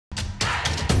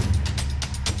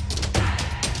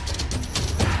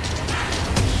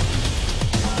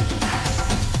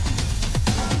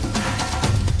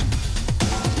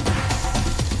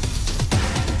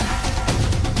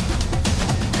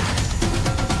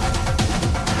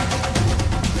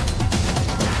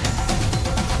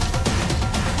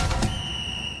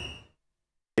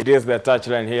It is the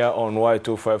touchline here on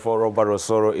Y254. Robert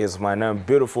Osoro is my name.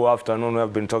 Beautiful afternoon. We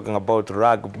have been talking about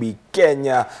rugby,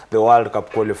 Kenya, the World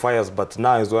Cup qualifiers, but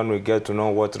now is when we get to know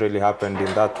what really happened in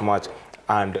that match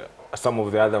and some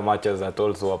of the other matches that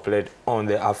also were played on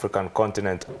the African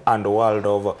continent and world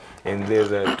over in these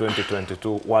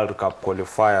 2022 World Cup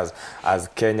qualifiers, as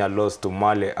Kenya lost to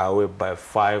Mali away by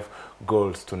 5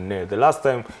 goals to nil. The last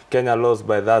time Kenya lost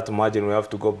by that margin, we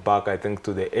have to go back, I think,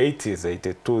 to the 80s,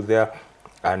 82 there.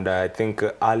 And I think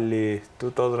early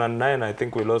 2009, I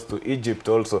think we lost to Egypt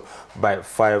also by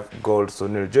 5 goals to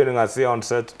nil. Joining us here on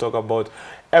set to talk about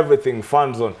everything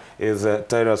Fanzone is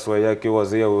Tyrus Wayaki, was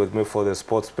here with me for the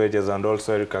sports pages, and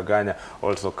also Eric Aganya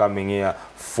also coming here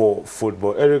for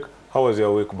football. Eric, how was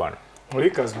your week, man?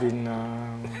 Week has been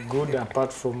good,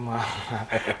 apart from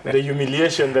the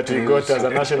humiliation that we got as a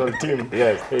national team.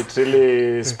 Yes. It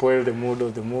really spoiled the mood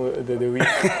of the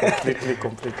week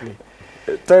completely.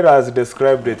 Tyra has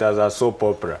described it as a soap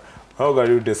opera. How can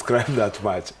you describe that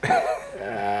match?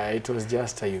 It was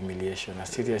just a humiliation, a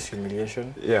serious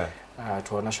humiliation. Yeah.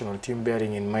 To our national team,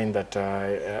 bearing in mind that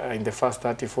in the first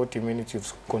 30-40 minutes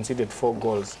you've conceded 4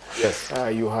 goals. Yes.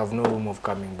 You have no room of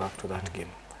coming back to that game.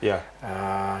 Yeah.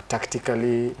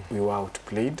 Tactically, we were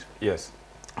outplayed. Yes.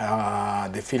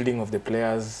 The fielding of the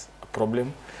players, a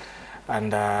problem.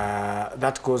 And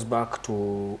that goes back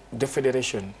to the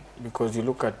federation, because you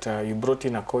look at, you brought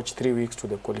in a coach 3 weeks to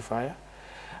the qualifier,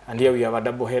 and here we have a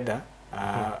double header.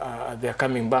 They're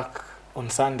coming back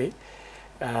on Sunday,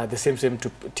 the same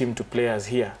team to play as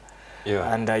here.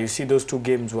 Yeah. And you see those 2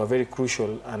 games were very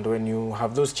crucial, and when you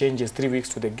have those changes 3 weeks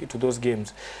to those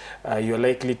games, you're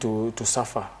likely to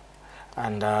suffer.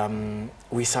 And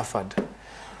we suffered.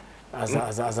 As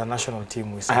a national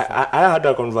team, we suffered. I had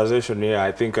a conversation here.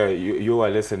 I think you were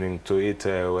listening to it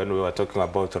when we were talking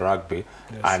about rugby.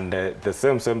 Yes. And the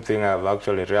same thing I've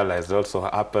actually realized also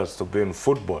happens to be in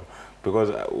football.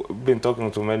 Because we've been talking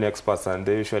to many experts, and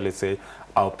they usually say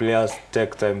our players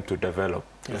take time to develop.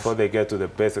 Yes. Before they get to the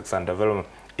basics, and development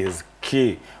is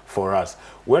key for us.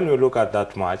 When you look at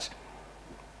that match,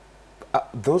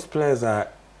 those players are...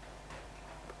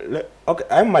 Okay,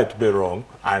 I might be wrong,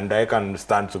 and I can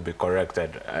stand to be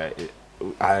corrected.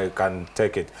 I can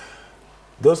take it.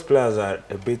 Those players are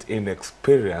a bit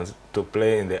inexperienced to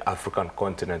play in the African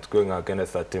continent, going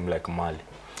against a team like Mali.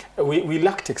 We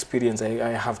lacked experience, I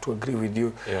have to agree with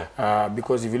you. Yeah.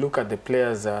 Because if you look at the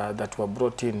players that were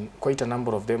brought in, quite a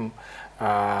number of them,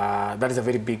 that is a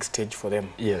very big stage for them.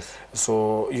 Yes.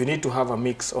 So you need to have a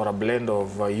mix or a blend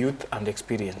of youth and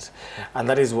experience. And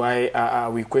that is why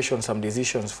we question some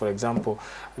decisions. For example,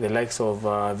 the likes of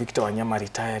Victor Wanyama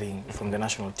retiring from the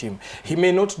national team. He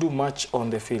may not do much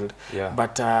on the field, yeah,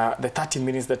 but the 30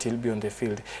 minutes that he'll be on the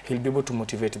field, he'll be able to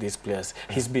motivate these players.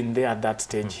 He's been there at that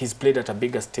stage. He's played at a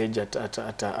bigger stage at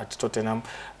Tottenham,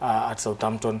 at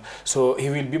Southampton. So he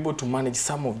will be able to manage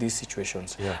some of these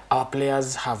situations. Yeah. Our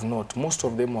players have not. Most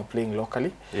of them are playing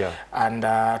locally. Yeah. And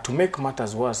to make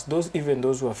matters worse, even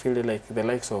those who are feeling like the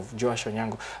likes of Joash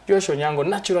Onyango. Joash Onyango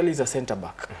naturally is a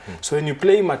centre-back. So when you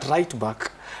play him at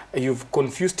right-back, you've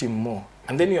confused him more.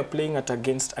 And then you're playing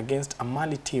against a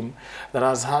Mali team that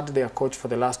has had their coach for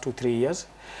the last 2-3 years.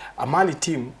 A Mali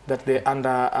team that they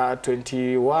under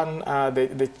 21,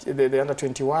 the under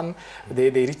 21, they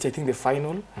reached, I think, the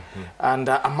final. And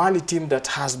a Mali team that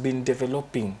has been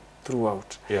developing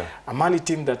throughout. Yeah. A Mali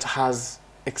team that has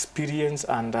experience,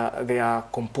 and they are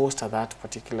composed at that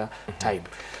particular time.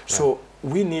 So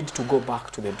we need to go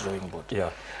back to the drawing board. Yeah.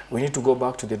 We need to go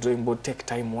back to the drawing board, take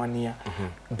time, 1 year,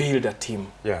 build a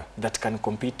team that can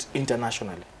compete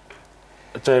internationally.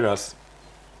 Tyrus,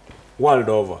 world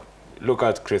over, look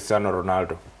at Cristiano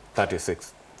Ronaldo,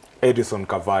 36. Edison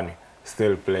Cavani,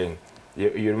 still playing.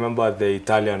 You remember the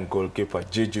Italian goalkeeper,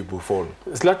 Gigi Buffon.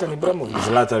 Zlatan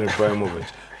Ibrahimovic.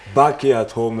 Back here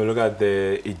at home, you look at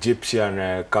the Egyptian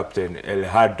captain, El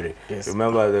Hadri. Yes.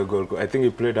 Remember the goal? I think he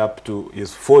played up to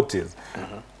his 40s.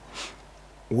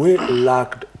 We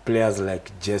lacked players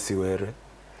like Jesse Were,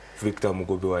 Victor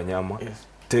Mugubi Wanyama, yes,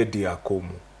 Teddy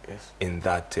Akumu, yes, in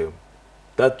that team.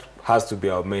 That has to be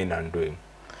our main undoing.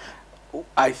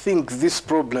 I think this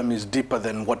problem is deeper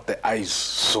than what the eyes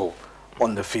saw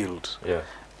on the field. Yeah.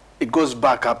 It goes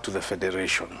back up to the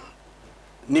federation.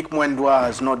 Nick Mwendwa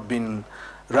has not been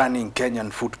running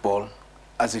Kenyan football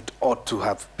as it ought to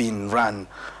have been run,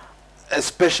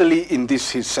 especially in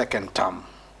this his 2nd term.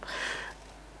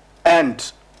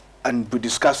 And we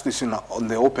discussed this on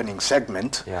the opening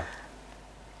segment. Yeah.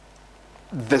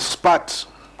 The spat,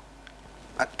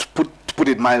 to put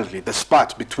it mildly, the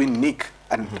spat between Nick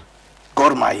and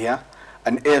Gor Mahia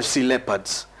and AFC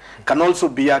Leopards can also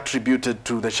be attributed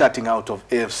to the shutting out of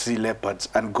AFC Leopards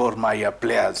and Gor Mahia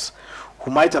players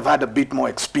who might have had a bit more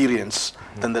experience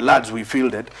than the lads we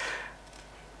fielded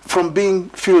from being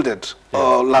fielded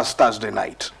last Thursday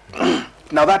night.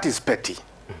 Now that is petty.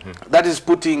 That is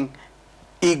putting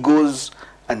egos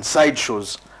and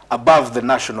sideshows above the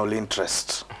national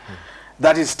interests.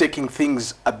 That is taking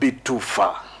things a bit too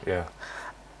far. Yeah.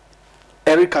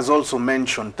 Eric has also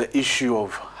mentioned the issue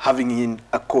of having in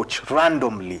a coach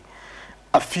randomly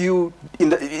in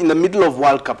the middle of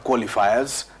World Cup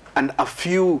qualifiers and a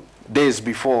few days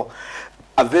before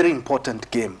a very important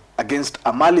game against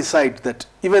a Mali side that,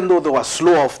 even though they were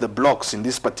slow off the blocks in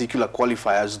this particular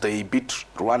qualifiers, they beat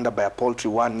Rwanda by a paltry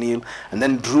 1-0 and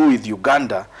then drew with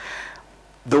Uganda.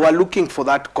 They were looking for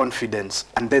that confidence,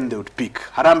 and then they would pick.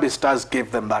 Harambee Stars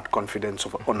gave them that confidence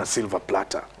on a silver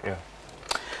platter. Yeah.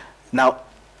 Now,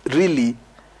 really,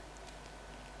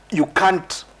 you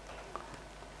can't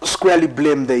squarely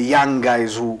blame the young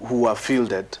guys who are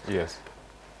fielded. Yes.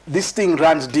 This thing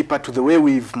runs deeper to the way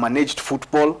we've managed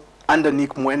football under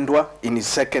Nick Mwendwa in his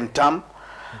second term,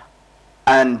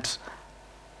 and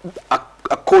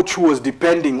a coach who was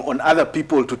depending on other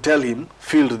people to tell him,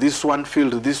 field this one,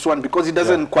 because he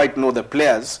doesn't quite know the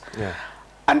players,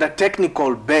 and a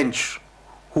technical bench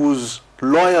whose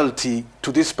loyalty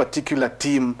to this particular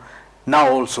team now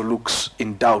also looks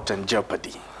in doubt and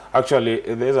jeopardy. Actually,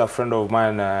 there's a friend of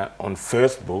mine on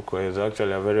Facebook who is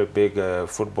actually a very big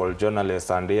football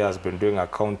journalist, and he has been doing a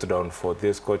countdown for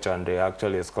this coach, and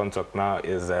actually his contract now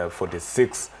is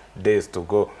 46 days to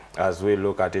go as we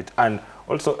look at it. And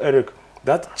also, Eric,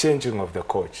 that changing of the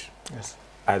coach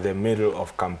at the middle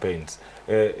of campaigns,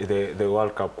 the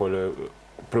World Cup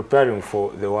preparing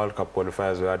for the World Cup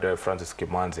qualifiers, we had Francis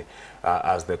Kimanzi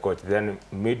as the coach. Then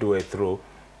midway through,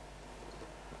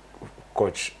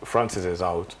 Coach Francis is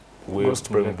out. We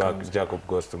bring back Jacob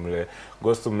Gostumle.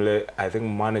 Gostumle, I think,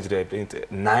 managed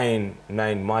nine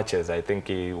matches. I think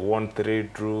he won 3,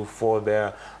 drew 4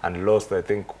 there, and lost, I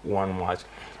think, 1 match.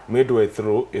 Midway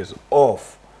through is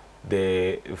off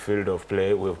the field of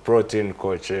play. We've brought in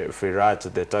Coach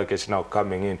Firat, the Turkish, now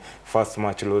coming in. First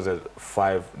match loses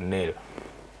 5-0.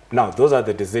 Now, those are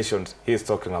the decisions he's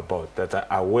talking about that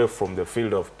are away from the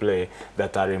field of play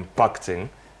that are impacting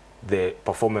the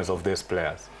performance of these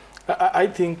players. I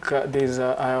think there's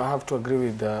I have to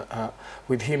agree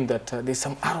with him that there's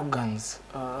some arrogance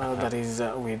that is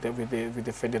with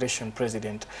the federation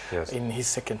president in his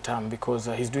second term, because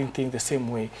he's doing things the same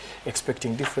way,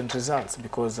 expecting different results,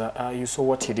 because you saw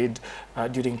what he did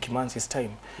during Kimanzi's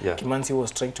time. Kimanzi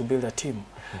was trying to build a team.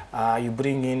 You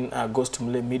bring in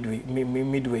Gostumle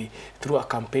midway through a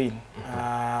campaign.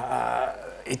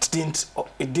 It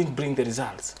didn't bring the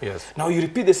results. Now you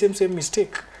repeat the same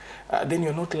mistake. Then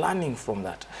you're not learning from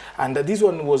that. And this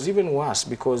one was even worse,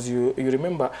 because you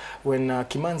remember when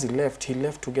Kimanzi left, he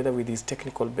left together with his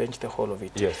technical bench, the whole of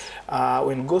it.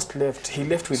 When Ghost left, he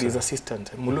left with his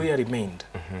assistant. Muluya remained.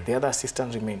 The other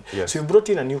assistant remained. So you brought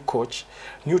in a new coach,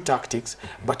 new tactics,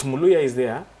 but Muluya is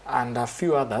there and a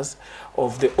few others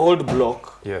of the old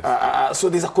block. So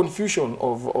there's a confusion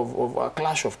of a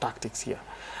clash of tactics here.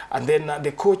 And then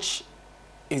the coach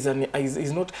is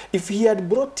not... If he had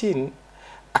brought in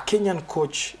a Kenyan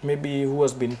coach, maybe who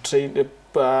has been trained,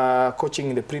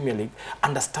 coaching in the Premier League,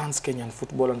 understands Kenyan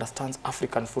football, understands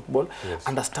African football,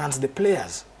 understands the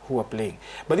players who are playing.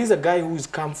 But this is a guy who has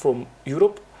come from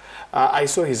Europe. I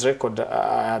saw his record.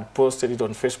 I had posted it on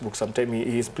Facebook sometime.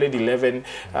 He's played 11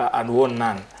 and won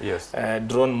none.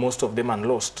 Drawn most of them and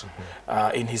lost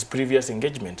in his previous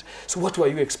engagement. So what were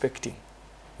you expecting?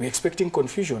 We're expecting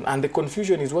confusion, and the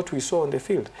confusion is what we saw on the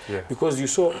field. Because you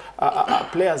saw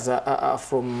players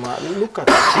from, look at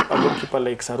a goalkeeper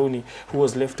like Saruni, who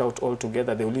was left out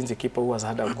altogether, the Ulinzi keeper who has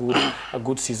had a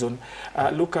good season.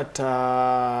 Look at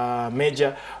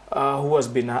Major, who has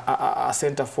been a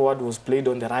centre forward, was played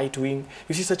on the right wing.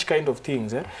 You see such kind of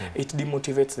things. It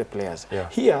demotivates the players.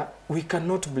 Here, we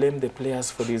cannot blame the players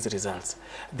for these results.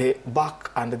 The back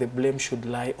and the blame should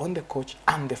lie on the coach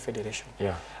and the federation.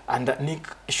 And Nick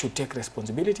should take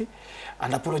responsibility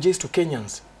and apologize to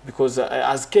Kenyans, because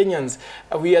as Kenyans,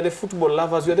 we are the football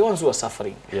lovers. We are the ones who are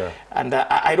suffering. And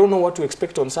I don't know what to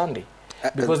expect on Sunday,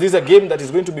 because this is a game that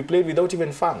is going to be played without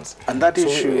even fans. And that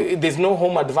issue, there's no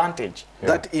home advantage.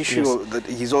 That issue that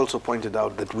he's also pointed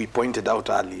out, that we pointed out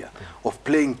earlier, of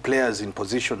playing players in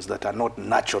positions that are not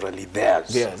naturally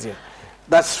theirs.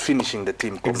 That's finishing the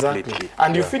team completely.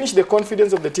 And you finish the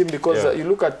confidence of the team, because you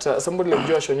look at somebody like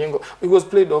Josh Onyengo, he was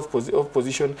played off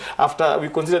position. After we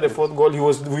consider the 4th goal, he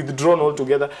was withdrawn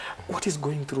altogether. What is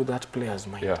going through that player's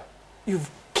mind? you've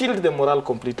killed the morale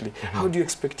completely. How do you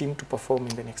expect him to perform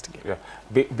in the next game?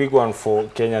 Yeah, big one for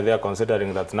Kenya there,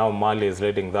 considering that now Mali is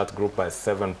leading that group by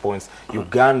 7 points,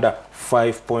 Uganda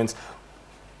 5 points.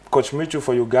 Coach Michu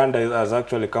for Uganda has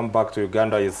actually come back to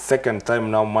Uganda. His second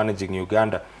time now managing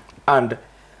Uganda. And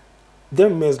they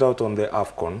missed out on the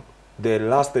AFCON. The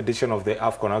last edition of the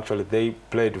AFCON, actually, they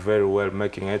played very well,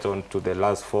 making it on to the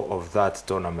last 4 of that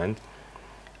tournament.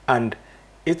 And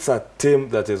it's a team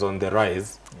that is on the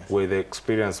rise with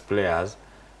experienced players.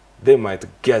 They might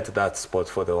get that spot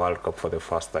for the World Cup for the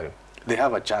first time. They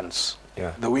have a chance.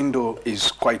 Yeah. The window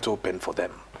is quite open for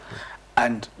them.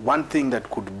 And one thing that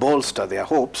could bolster their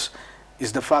hopes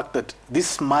is the fact that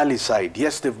this Mali side,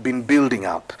 yes, they've been building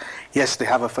up. Yes, they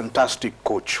have a fantastic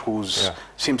coach who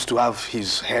seems to have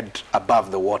his head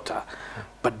above the water.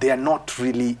 But they are not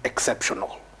really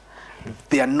exceptional.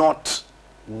 They are not,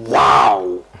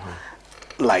 wow,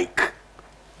 like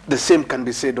the same can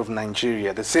be said of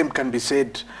Nigeria. The same can be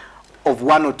said of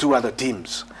 1 or 2 other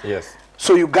teams. Yes.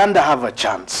 So Uganda have a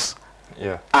chance.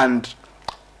 Yeah. And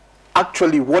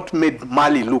actually what made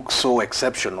Mali look so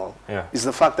exceptional is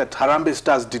the fact that Harambee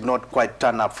Stars did not quite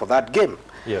turn up for that game.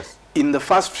 Yes. In the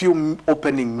first few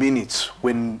opening minutes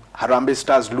when Harambee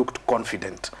Stars looked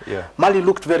confident, Mali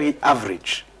looked very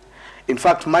average. In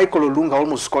fact, Michael Olunga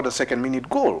almost scored a 2nd-minute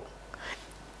goal.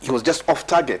 He was just off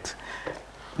target.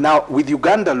 Now, with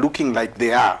Uganda looking like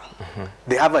they are,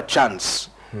 they have a chance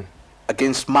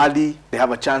against Mali, they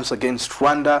have a chance against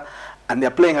Rwanda, and they're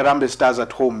playing Harambee Stars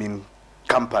at home in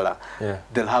Kampala.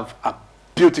 They'll have a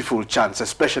beautiful chance,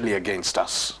 especially against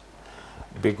us.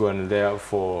 Big one there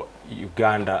for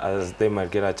Uganda, as they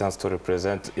might get a chance to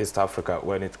represent East Africa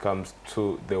when it comes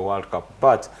to the World Cup.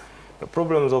 But the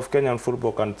problems of Kenyan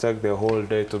football can take the whole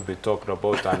day to be talked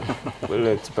about, and we'll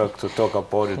expect to talk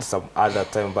about it some other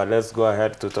time. But let's go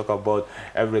ahead to talk about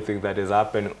everything that is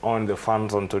happening on the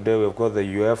Fanzone today. We've got the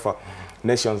UEFA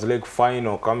Nations League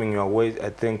final coming your way, I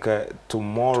think,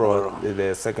 tomorrow,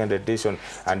 the 2nd edition,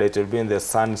 and it will be in the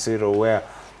San Siro, where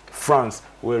France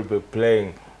will be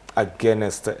playing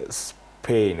against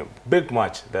Spain. Big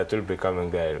match that will be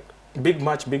coming there. Big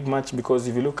match, because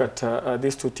if you look at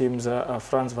these 2 teams,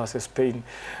 France versus Spain,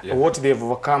 what they've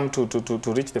overcome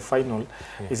to reach the final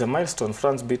is a milestone.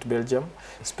 France beat Belgium,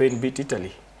 Spain beat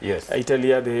Italy. Yes.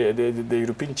 Italy are the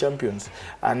European champions.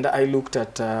 And I looked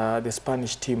at the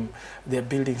Spanish team. They're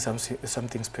building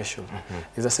something special.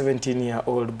 There's a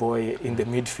 17-year-old boy in the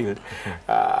midfield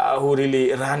who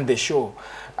really ran the show.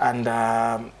 And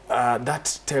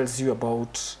that tells you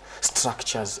about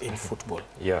structures in football.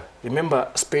 Remember,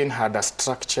 Spain had a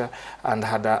structure and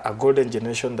had a golden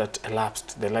generation that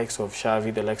elapsed, the likes of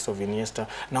Xavi, the likes of Iniesta.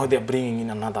 Now they're bringing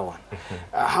in another one.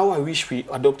 How I wish we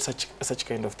adopt such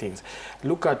kind of things.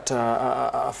 Look at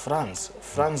France.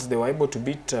 France, they were able to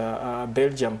beat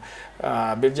Belgium.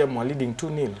 Belgium were leading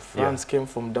 2-0. France came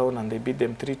from down and they beat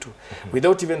them 3-2.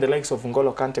 Without even the likes of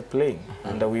N'Golo Kante playing.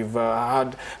 And we've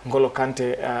had N'Golo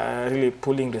Kante really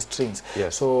pulling the strings.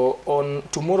 So on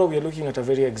tomorrow, we are looking at a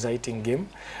very exciting game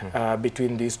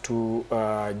between these 2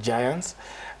 giants,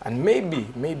 and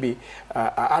maybe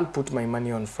I'll put my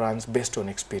money on France based on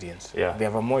experience. They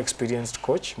have a more experienced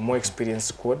coach, more experienced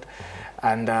squad,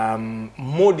 and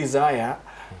more desire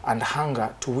and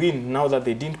hunger to win now that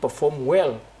they didn't perform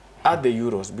well at the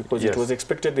Euros, because it was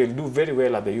expected they'll do very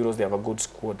well at the Euros. They have a good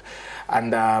squad,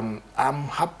 and I'm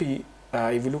happy.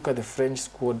 If you look at the French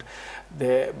squad,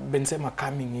 the Benzema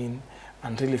coming in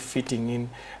and really fitting in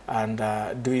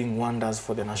and doing wonders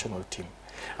for the national team.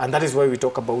 And that is why we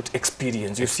talk about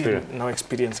experience. You see now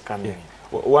experience coming in.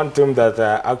 One team that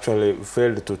actually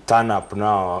failed to turn up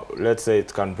now, let's say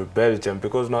it can be Belgium,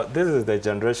 because now this is the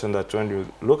generation that when you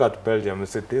look at Belgium, you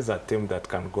say this is a team that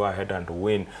can go ahead and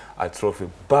win a trophy.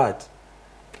 But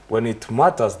when it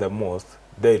matters the most,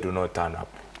 they do not turn up.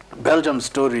 Belgium's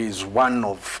story is one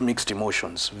of mixed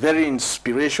emotions. Very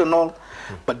inspirational,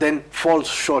 but then falls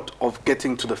short of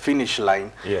getting to the finish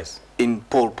line in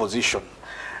pole position.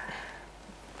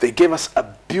 They gave us a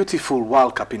beautiful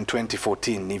World Cup in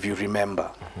 2014, if you remember.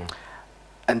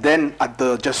 And then at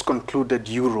the just concluded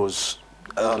Euros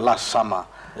last summer,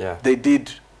 they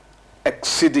did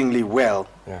exceedingly well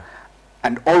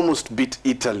and almost beat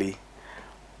Italy,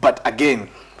 but again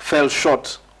fell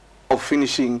short of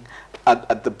finishing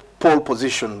at the pole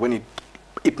position when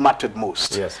it mattered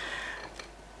most.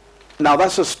 Now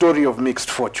that's a story of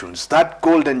mixed fortunes. That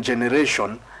golden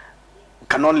generation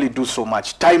can only do so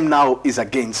much. Time now is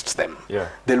against them.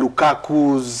 The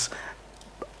Lukakus,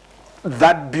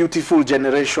 that beautiful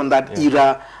generation, that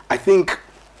era, I think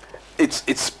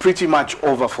it's pretty much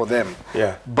over for them.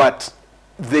 But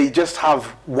they just have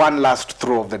one last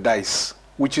throw of the dice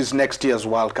which is next year's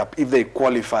World Cup, if they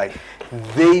qualify,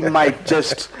 they might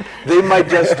just they might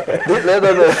just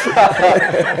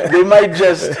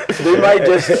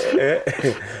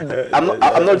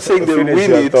I'm not saying they'll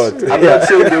win it. I'm not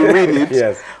saying they'll win it.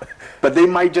 Yes. But they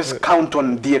might just count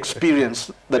on the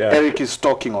experience that Eric is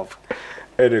talking of.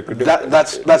 Eric,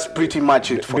 that's pretty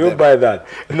much it for them. Do you buy that?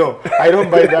 No, I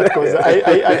don't buy that, because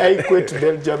I equate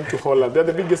Belgium to Holland. They're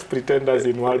the biggest pretenders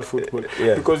in world football.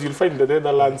 Yes. Because you'll find the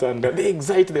Netherlands, and they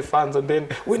excite the fans, and then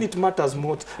when it matters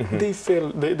most, they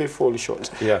fall short.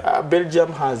 Yeah.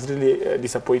 Belgium has really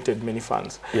disappointed many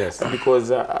fans. Yes. Because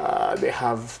they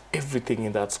have everything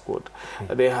in that squad.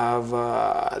 They have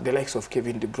the likes of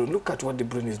Kevin De Bruyne. Look at what De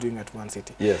Bruyne is doing at Man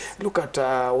City. Yes. Look at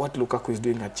what Lukaku is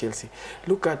doing at Chelsea.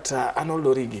 Look at Arnold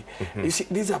Origi. You see,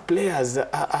 these are players.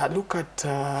 Look at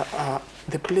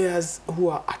the players who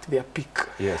are at their peak.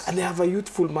 Yes. And they have a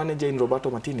youthful manager in Roberto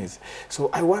Martinez. So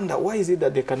I wonder, why is it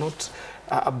that they cannot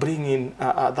bring in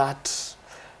that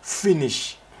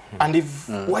finish? And if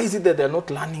why is it that they're not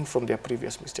learning from their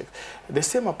previous mistakes? The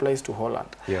same applies to Holland.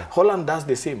 Yeah. Holland does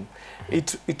the same.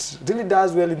 It really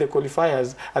does well in the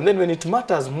qualifiers, and then when it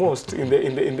matters most in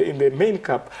the main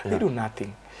cup, they do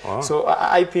nothing. Wow. So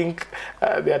I think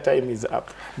their time is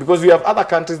up, because we have other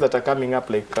countries that are coming up,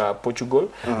 like Portugal,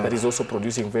 that is also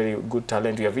producing very good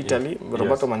talent. We have Italy.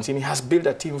 Roberto Mancini has built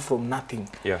a team from nothing.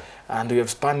 Yeah. And we have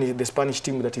the Spanish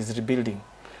team that is rebuilding.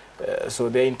 So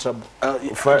they're in trouble.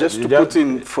 Just to put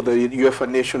in for the UEFA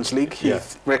Nations League, he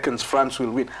reckons France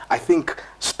will win. I think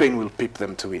Spain will pip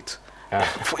them to it.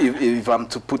 If I'm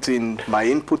to put in my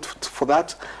input for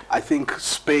that, I think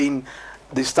Spain,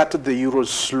 they started the Euros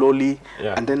slowly,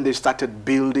 and then they started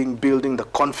building the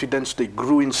confidence. They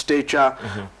grew in stature.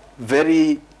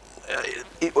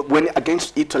 When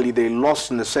against Italy, they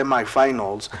lost in the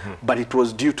semi-finals, but it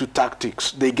was due to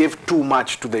tactics. They gave too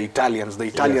much to the Italians. The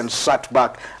Italians sat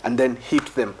back and then hit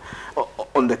them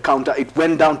on the counter. It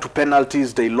went down to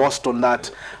penalties. They lost on that.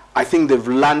 I think they've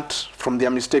learnt from their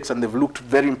mistakes, and they've looked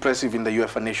very impressive in the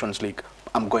UEFA Nations League.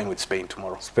 I'm going with Spain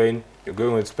tomorrow. Spain? You're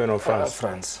going with Spain or France?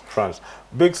 France. France.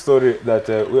 Big story that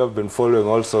we have been following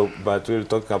also, but we'll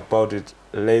talk about it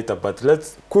later. But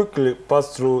let's quickly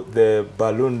pass through the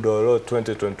Ballon d'Or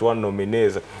 2021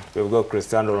 nominees. We've got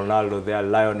Cristiano Ronaldo there,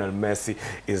 Lionel Messi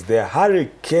is there. Harry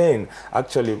Kane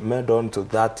actually made on to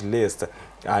that list.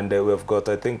 And we've got,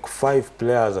 I think, 5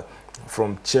 players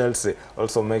from Chelsea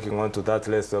also making on to that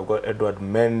list. We've got Edward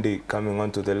Mendy coming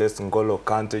on to the list, N'Golo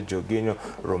Kante, Jorginho,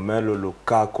 Romelu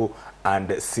Lukaku,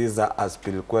 and Cesar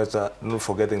Azpilicueta, not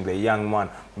forgetting the young man,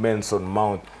 Mason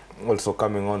Mount, also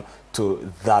coming on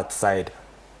to that side.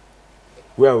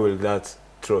 Where will that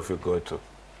trophy go to?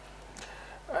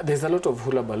 There's a lot of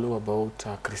hula baloo about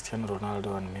Cristiano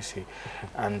Ronaldo and Messi,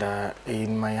 and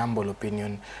in my humble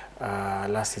opinion,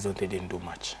 last season they didn't do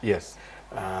much. Yes.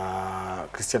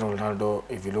 Cristiano Ronaldo,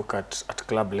 if you look at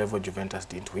club level, Juventus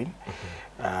didn't win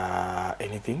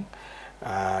anything.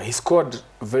 He scored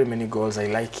very many goals. I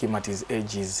like him at his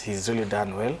age. He's really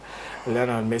done well.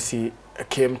 Lionel Messi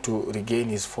came to regain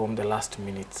his form the last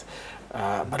minutes.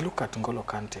 But look at N'Golo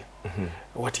Kante,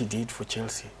 what he did for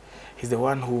Chelsea. He's the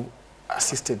one who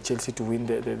assisted Chelsea to win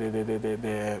the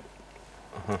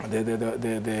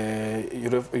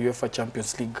UEFA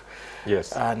Champions League.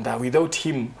 Yes. And without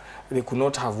him, they could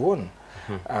not have won.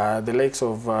 The likes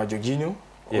of Jorginho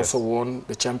also won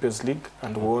the Champions League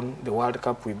and won the World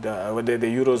Cup with the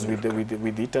Euros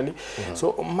with Italy.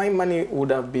 So my money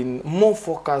would have been more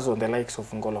focused on the likes of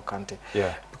N'Golo Kante,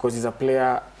 because he's a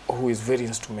player who is very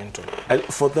instrumental.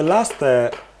 For the last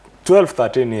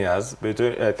 12-13 years,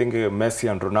 between, I think Messi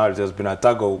and Ronaldo, there's been a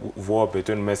tug of war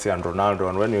between Messi and Ronaldo,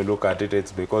 and when you look at it,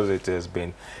 it's because it has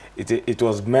been, it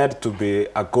was meant to be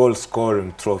a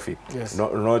goal-scoring trophy,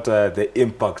 not the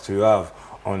impact you have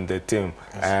on the team.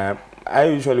 Yes. I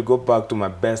usually go back to my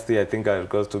best year. I think it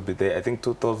goes to be there. I think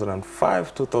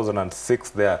 2005, 2006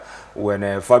 there,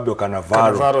 when Fabio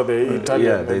Cannavaro,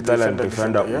 the Italian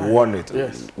defender won it,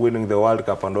 winning the World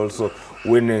Cup and also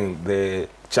winning the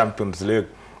Champions League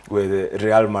with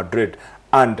Real Madrid.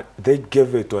 And they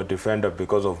gave it to a defender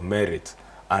because of merit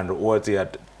and what he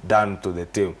had done to the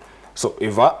team. So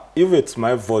if it's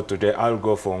my vote today, I'll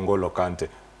go for N'Golo Kante,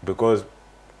 because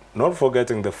not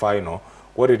forgetting the final,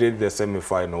 what he did in the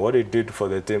semi-final, what he did for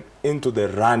the team into the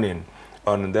running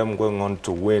on them going on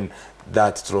to win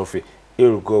that trophy,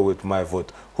 he'll go with my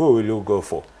vote. Who will you go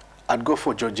for? I'd go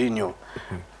for Jorginho.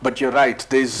 But you're right,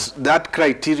 there's that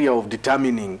criteria of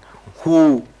determining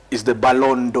who is the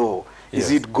Ballon d'Or. Is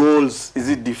it goals? Is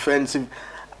it defensive?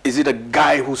 Is it a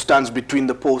guy who stands between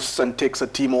the posts and takes a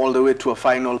team all the way to a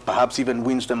final, perhaps even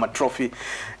wins them a trophy?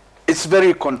 It's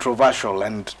very controversial,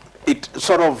 and it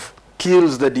sort of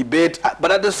kills the debate,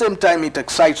 but at the same time it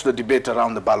excites the debate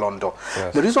around the Ballon d'Or.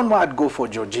 Yes. The reason why I'd go for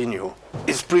Jorginho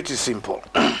is pretty simple.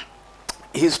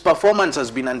 His performance has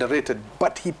been underrated,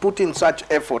 but he put in such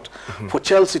effort for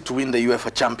Chelsea to win the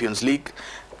UEFA Champions League,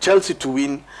 Chelsea to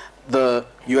win the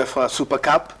UEFA Super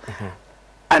Cup,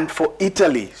 and for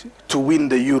Italy to win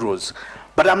the Euros.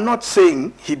 But I'm not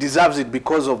saying he deserves it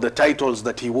because of the titles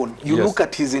that he won. You look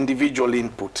at his individual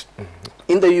input.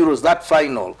 In the Euros, that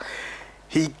final,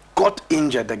 he got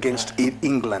injured against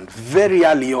England very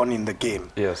early on in the game.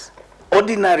 Yes.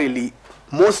 Ordinarily,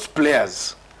 most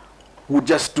players would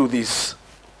just do this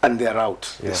and they're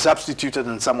out. They substituted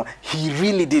and someone. He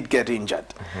really did get injured.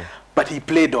 But he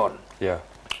played on. Yeah.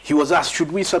 He was asked,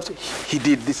 should we substitute? He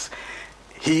did this.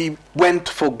 He went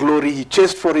for glory. He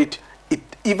chased for it. It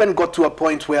even got to a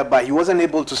point whereby he wasn't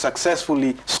able to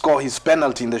successfully score his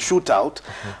penalty in the shootout.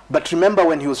 But remember,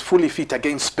 when he was fully fit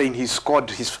against Spain, he scored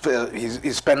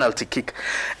his penalty kick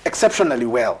exceptionally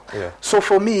well. Yeah. So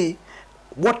for me,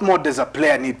 what more does a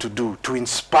player need to do to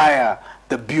inspire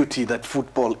the beauty that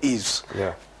football is?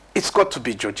 Yeah. It's got to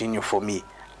be Jorginho for me.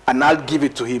 And I'll give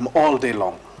it to him all day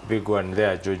long. Big one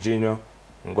there, Jorginho,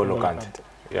 N'Golo Kante.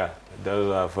 Yeah.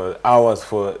 Those are for hours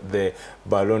for the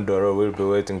Ballon d'Or. We'll be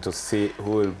waiting to see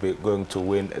who will be going to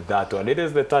win that one. It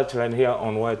is the touchline here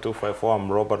on Y254.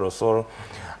 I'm Robert Osoro.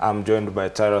 I'm joined by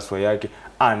Tyrus Wayaki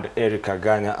and Eric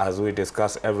Aganya as we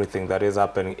discuss everything that is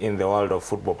happening in the world of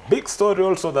football. Big story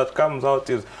also that comes out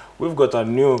is we've got a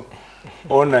new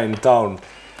owner in town,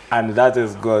 and that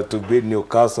is going to be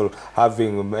Newcastle,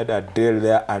 having made a deal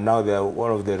there, and now they're one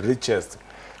of the richest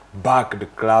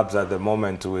backed clubs at the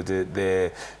moment, with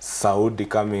the Saudi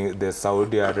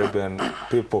Arabian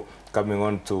people coming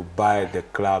on to buy the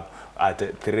club at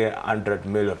 300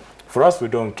 million. For us, we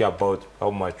don't care about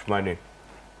how much money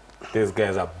these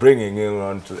guys are bringing in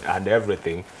on to, and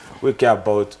everything. We care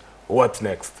about what's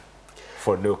next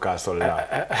for Newcastle now.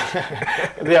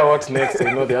 They are what next.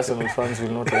 You know, the Arsenal fans will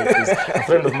not like this. A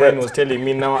friend of mine was telling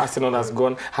me now Arsenal has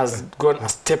gone a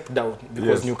step down,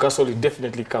 because Newcastle will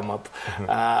definitely come up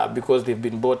because they've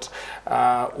been bought.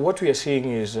 What we are seeing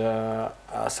is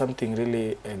something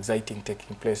really exciting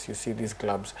taking place. You see these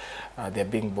clubs, they're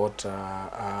being bought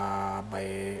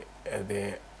by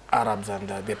the Arabs, and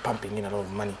they're pumping in a lot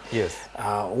of money. Yes.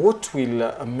 What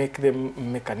will make them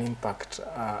make an impact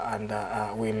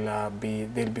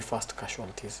they'll be first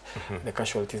casualties. The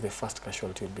first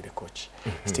casualty will be the coach.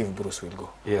 Steve Bruce will go.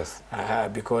 Yes.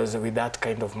 Because with that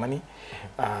kind of money,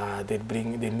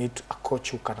 they need a coach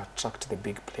who can attract the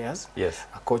big players. Yes.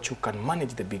 A coach who can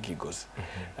manage the big egos.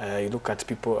 You look at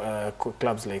people,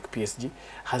 clubs like PSG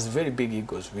has very big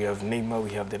egos. We have Neymar,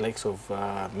 we have the likes of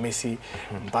Messi,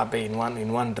 Mbappe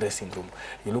in one dressing room.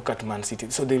 You look at Man City,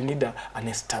 so they need an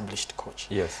established coach.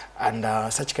 Yes.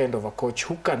 And such kind of a coach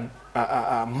who can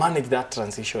manage that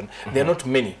transition. There are not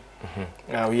many.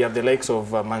 We have the likes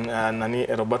of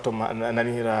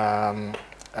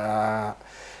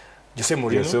Jose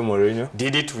Mourinho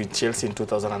did it with Chelsea in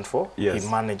 2004. Yes. He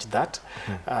managed that.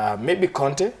 Maybe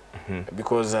Conte,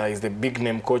 because he's the big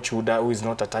name coach who is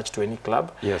not attached to any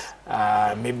club. Yes.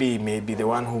 Maybe the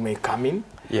one who may come in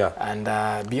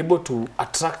and be able to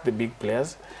attract the big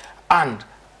players and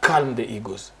calm the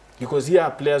egos. Because here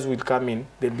players will come in,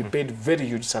 they'll be paid very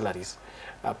huge salaries.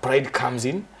 Pride comes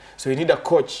in, so you need a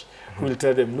coach who will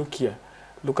tell them, look here,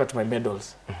 look at my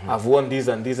medals. I've won this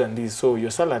and this and this, so your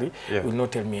salary will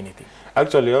not tell me anything.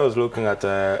 Actually, I was looking at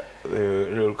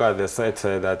look at the sites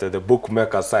that the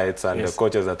bookmaker sites and the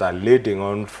coaches that are leading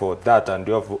on for that, and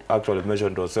you have actually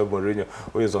mentioned Jose Mourinho,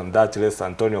 who is on that list.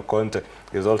 Antonio Conte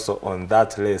is also on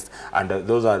that list, and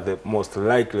those are the most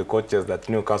likely coaches that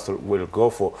Newcastle will go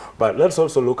for. But let's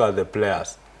also look at the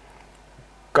players.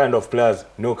 Kind of players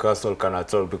Newcastle can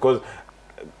attract, because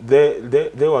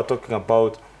they were talking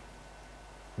about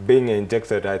being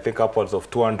injected, I think, upwards of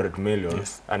 200 million,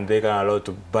 and they can allow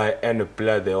to buy any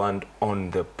player they want on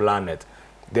the planet.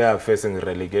 They are facing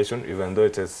relegation, even though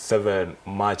it is 7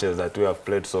 matches that we have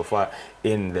played so far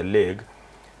in the league.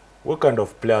 What kind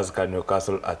of players can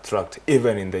Newcastle attract,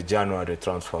 even in the January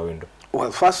transfer window?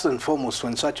 Well, first and foremost,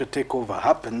 when such a takeover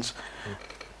happens,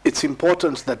 it's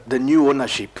important that the new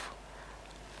ownership,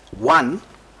 one,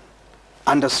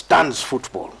 understands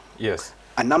football. Yes.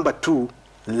 And number two,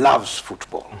 loves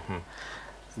football.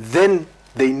 Then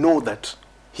they know that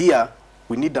here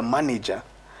we need a manager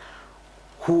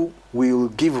who will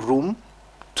give room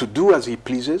to do as he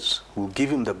pleases, will give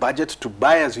him the budget to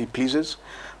buy as he pleases,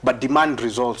 but demand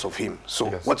results of him. So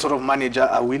what sort of manager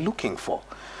are we looking for?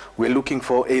 We're looking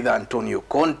for either Antonio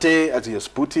Conte, as he has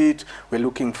put it. We're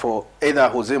looking for either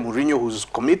Jose Mourinho, who's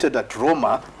committed at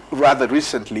Roma rather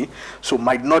recently, so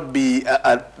might not be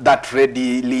that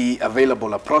readily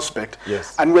available a prospect.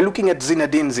 Yes. And we're looking at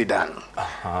Zinedine Zidane.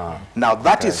 Now,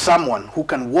 that is someone who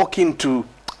can walk into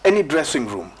any dressing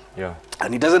room,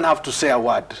 and he doesn't have to say a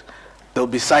word. There'll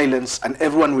be silence, and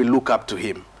everyone will look up to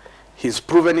him. He's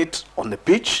proven it on the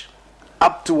pitch,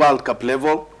 up to World Cup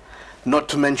level, not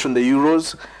to mention the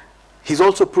Euros. He's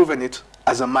also proven it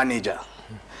as a manager.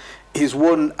 He's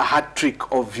won a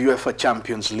hat-trick of UEFA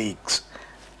Champions Leagues,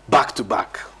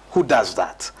 back-to-back. Who does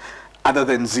that, other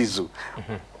than Zizou?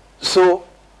 So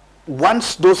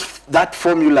once that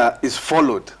formula is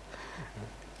followed,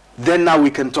 then now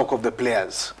we can talk of the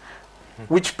players.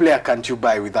 Which player can't you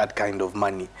buy with that kind of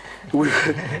money?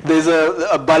 There's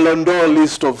a Ballon d'Or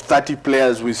list of 30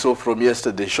 players we saw from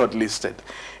yesterday, shortlisted.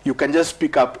 You can just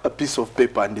pick up a piece of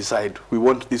paper and decide, we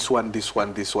want this one, this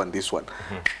one, this one, this one.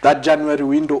 That January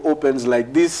window opens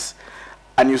like this,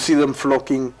 and you see them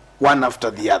flocking one after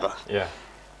the other.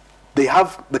 They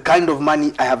have the kind of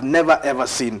money I have never ever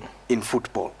seen in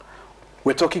football.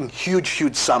 We're talking huge,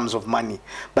 huge sums of money.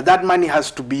 But that money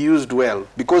has to be used well,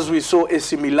 because we saw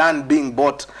AC Milan being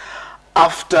bought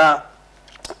after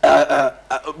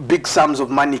big sums of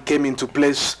money came into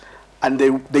place, and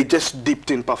they just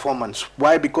dipped in performance.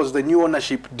 Why? Because the new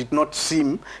ownership did not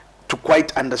seem to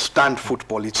quite understand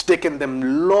football. It's taken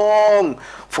them long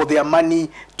for their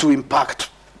money to impact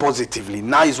positively.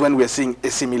 Now is when we're seeing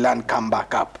AC Milan come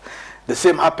back up. The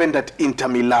same happened at Inter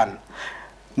Milan.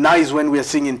 Now is when we're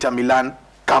seeing Inter Milan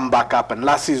come back up, and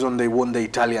last season they won the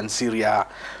Italian Serie A.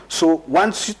 So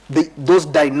once those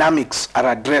dynamics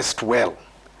are addressed well,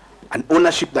 an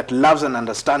ownership that loves and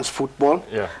understands football,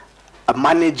 a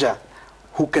manager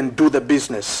who can do the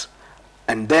business,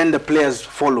 and then the players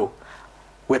follow.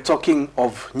 We're talking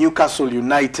of Newcastle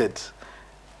United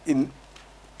in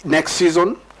next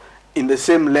season in the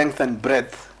same length and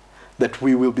breadth that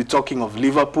we will be talking of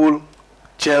Liverpool,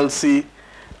 Chelsea,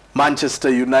 Manchester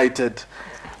United,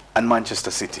 and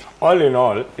Manchester City. All in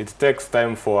all, it takes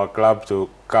time for a club to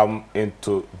come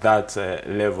into that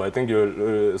level. I think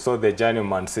you saw the journey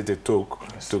Man City took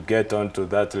to get onto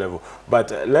that level.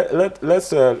 But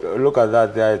let's look at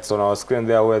that there. It's on our screen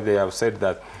there, where they have said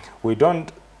that we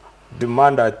don't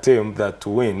demand a team that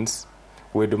wins,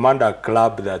 we demand a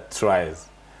club that tries.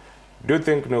 Do you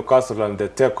think Newcastle and the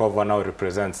takeover now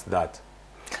represents that?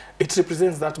 It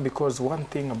represents that because one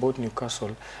thing about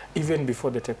Newcastle, even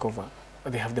before the takeover,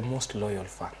 they have the most loyal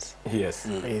fans. Yes.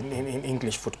 In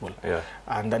English football.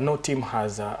 And no team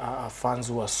has fans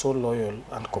who are so loyal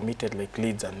and committed like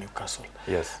Leeds and Newcastle.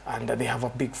 Yes. And they have a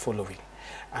big following.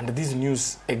 And this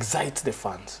news excites the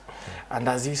fans. And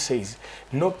as he says,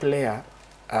 no player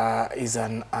is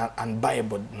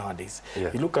unbuyable nowadays.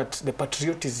 You look at the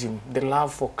patriotism, the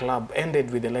love for club ended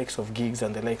with the likes of Giggs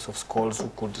and the likes of Scholes, who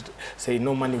could say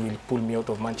no money will pull me out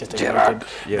of Manchester United.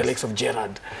 The likes of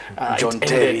Gerrard, John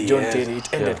Terry,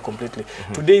 it ended completely.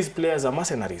 Today's players are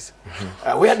mercenaries.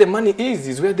 Where the money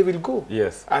is where they will go.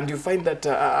 And you find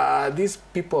that these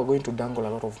people are going to dangle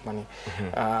a lot of money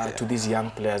to these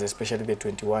young players, especially the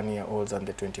 21-year-olds and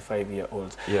the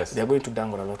 25-year-olds. They are going to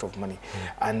dangle a lot of money.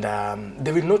 And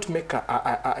they will not make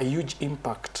a huge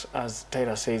impact, as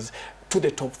Tyra says, to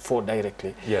the top four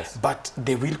directly. But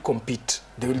they will compete.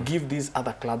 They will give these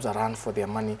other clubs a run for their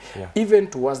money,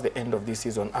 even towards the end of this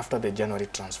season, after the January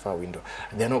transfer window.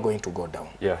 They're not going to go down.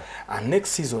 And next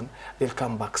season, they'll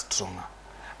come back stronger.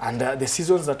 And the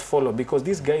seasons that follow, because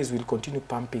these guys will continue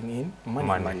pumping in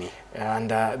money.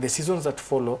 And the seasons that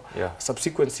follow,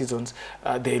 subsequent seasons,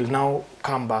 they'll now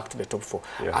come back to the top four.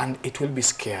 And it will be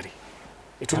scary.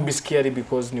 It will be scary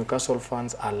because Newcastle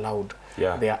fans are loud,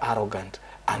 they are arrogant,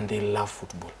 and they love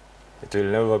football. It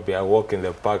will never be a walk in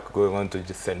the park going on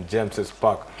to St. James's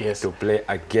Park to play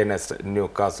against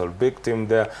Newcastle. Big team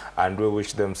there, and we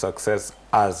wish them success,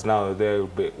 as now they will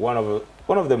be one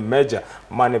of the major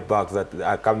money bags that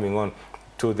are coming on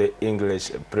to the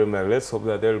English Premier League. Let's hope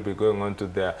that they will be going on to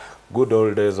their good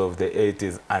old days of the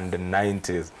 80s and the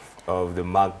 90s of the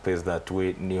Magpies that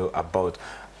we knew about.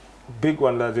 Big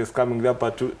one that is coming there,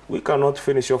 but we cannot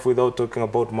finish off without talking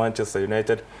about Manchester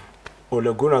United.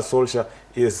 Ole Gunnar Solskjaer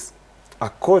is a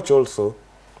coach also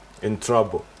in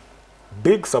trouble.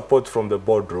 Big support from the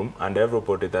boardroom and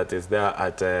everybody that is there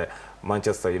at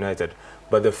Manchester United,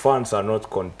 but the fans are not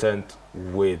content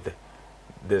with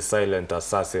the silent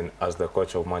assassin as the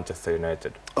coach of Manchester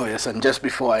United. Oh yes, and just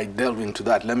before I delve into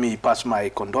that, let me pass my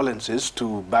condolences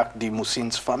to Bakdi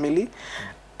Musin's family.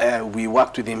 We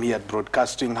worked with him here at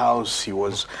Broadcasting House. He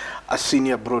was a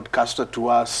senior broadcaster to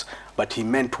us, but he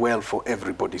meant well for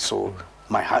everybody. So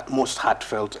my most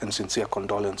heartfelt and sincere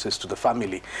condolences to the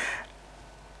family.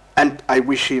 And I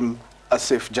wish him a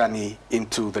safe journey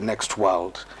into the next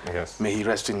world. Yes. May he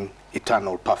rest in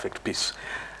eternal perfect peace.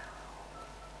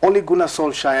 Ole Gunnar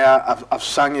Solskjaer, I've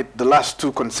sung it the last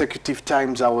 2 consecutive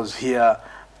times I was here.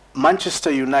 Manchester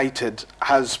United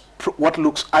has what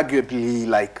looks arguably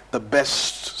like the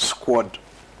best squad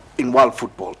in world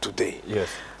football today. Yes.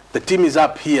 The team is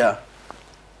up here.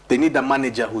 They need a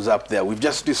manager who's up there. We've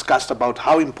just discussed about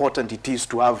how important it is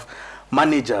to have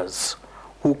managers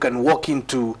who can walk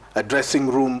into a dressing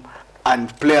room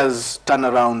and players turn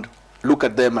around, look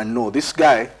at them and know, this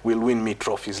guy will win me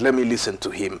trophies. Let me listen to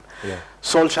him. Yeah.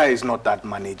 Solskjaer is not that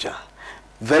manager.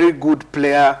 Very good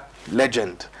player,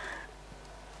 legend.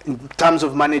 In terms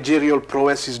of managerial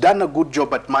prowess, he's done a good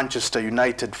job at Manchester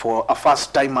United for a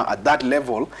first-timer at that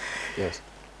level. Yes.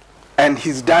 And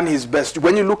he's done his best.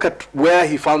 When you look at where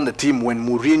he found the team when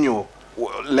Mourinho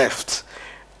left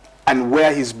and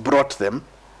where he's brought them,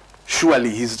 surely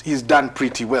he's done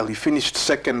pretty well. He finished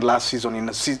second last season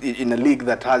in a league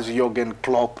that has Jurgen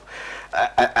Klopp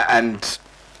and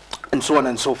so on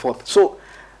and so forth. So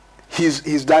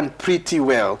he's done pretty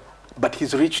well, but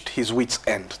he's reached his wit's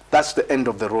end. That's the end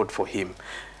of the road for him.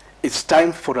 It's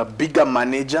time for a bigger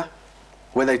manager,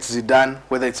 whether it's Zidane,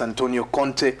 whether it's Antonio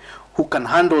Conte, who can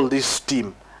handle this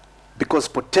team, because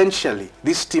potentially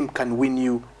this team can win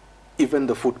you even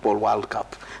the Football World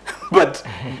Cup. But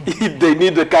they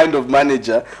need the kind of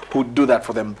manager who would do that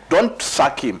for them. Don't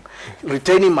sack him.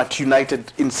 Retain him at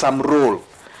United in some role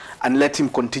and let him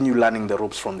continue learning the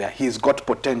ropes from there. He's got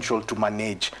potential to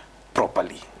manage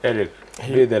properly. Eric,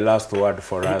 be the last word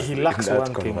for us he lacks in that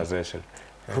one conversation.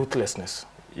 Thing, ruthlessness.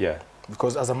 Yeah.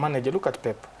 Because as a manager, look at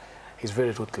Pep. He's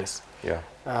very ruthless. Yeah.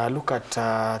 Look at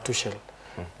Tuchel.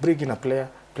 Bring in a player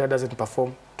doesn't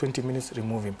perform, 20 minutes,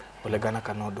 remove him. Ole Gunnar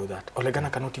cannot do that. Ole Gunnar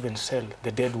cannot even sell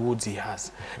the dead woods he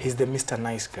has. He's the Mr.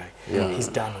 Nice guy. Yeah. He's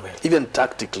done well. Even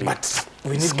tactically. But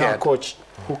we need now a coach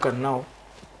who can now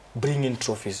bring in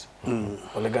trophies.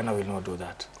 Ole Gunnar will not do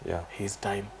that. Yeah. His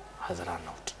time has run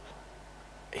out.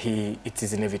 It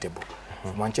is inevitable.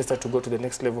 For Manchester to go to the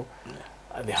next level,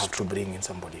 they have to bring in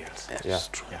somebody else. Yes,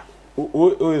 true. Yeah.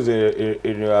 Who is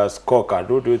in your scorecard?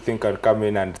 Who do you think can come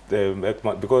in and make?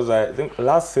 Because I think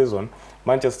last season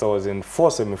Manchester was in 4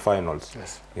 semi-finals.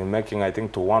 Yes. In making, I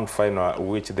think, to 1 final,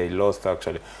 which they lost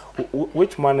actually.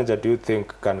 Which manager do you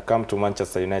think can come to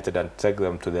Manchester United and take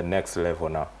them to the next level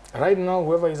now? Right now,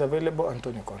 whoever is available,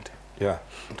 Antonio Conte. Yeah.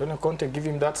 Antonio Conte, give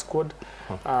him that squad,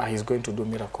 he's going to do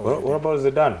miracles. What about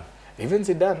Zidane? Even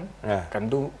Zidane can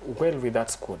do well with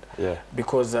that squad. Yeah.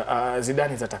 Because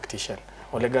Zidane is a tactician.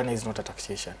 Ole Gunnar is not a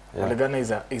tactician. Yeah. Ole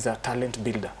Gunnar is a talent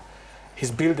builder.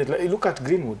 He's built it. Look at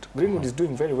Greenwood. Greenwood is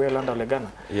doing very well under Ole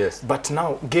Gunnar. Yes. But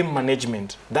now, game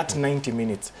management, that 90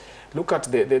 minutes. Look at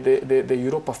the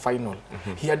Europa final.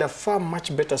 He had a far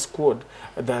much better squad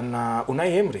than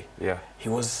Unai Emery. Yeah. He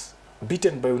was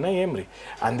beaten by Unai Emery.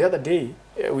 And the other day,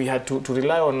 we had to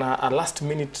rely on a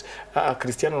last-minute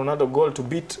Cristiano Ronaldo goal to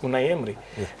beat Unai Emery.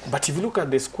 Yeah. But if you look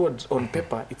at the squad on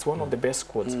paper, it's one of the best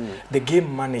squads. The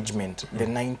game management, the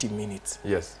 90 minutes,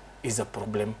 is a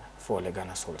problem for Ole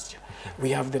Gunnar Solskjaer.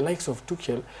 We have the likes of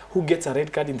Tuchel, who gets a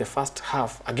red card in the first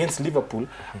half against Liverpool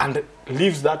and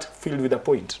leaves that field with a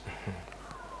point.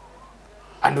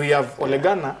 And we have Ole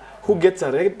Gunnar, who gets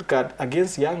a red card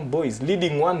against Young Boys,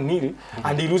 leading 1-0,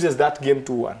 and he loses that game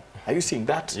 2-1. Are you seeing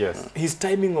that? Yes. His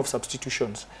timing of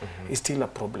substitutions is still a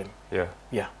problem. Yeah.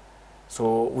 Yeah.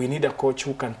 So we need a coach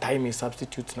who can time his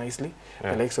substitutes nicely,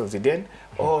 the likes of Zidane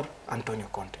or Antonio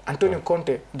Conte. Antonio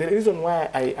Conte, the reason why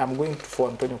I am going for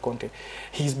Antonio Conte,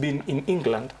 he's been in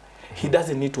England, he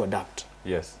doesn't need to adapt.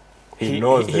 Yes. He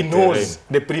knows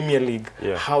the Premier League,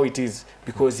 how it is,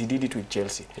 because he did it with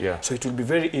Chelsea. Yeah. So it will be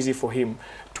very easy for him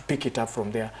to pick it up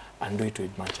from there and do it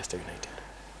with Manchester United.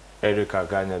 Eric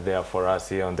Aganya there for us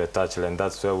here on the touchline.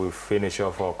 That's where we finish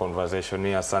off our conversation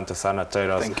here. Asante sana,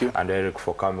 Tyrus and Eric,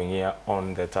 for coming here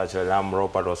on the touchline. I'm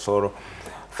Robert Osoro.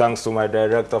 Thanks to my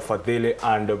director, Fadili,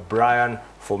 and Brian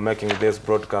for making this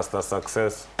broadcast a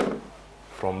success.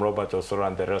 From Robert Osoro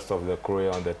and the rest of the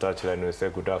crew on the touchline, we say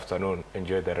good afternoon.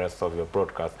 Enjoy the rest of your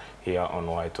broadcast here on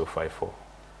Y254.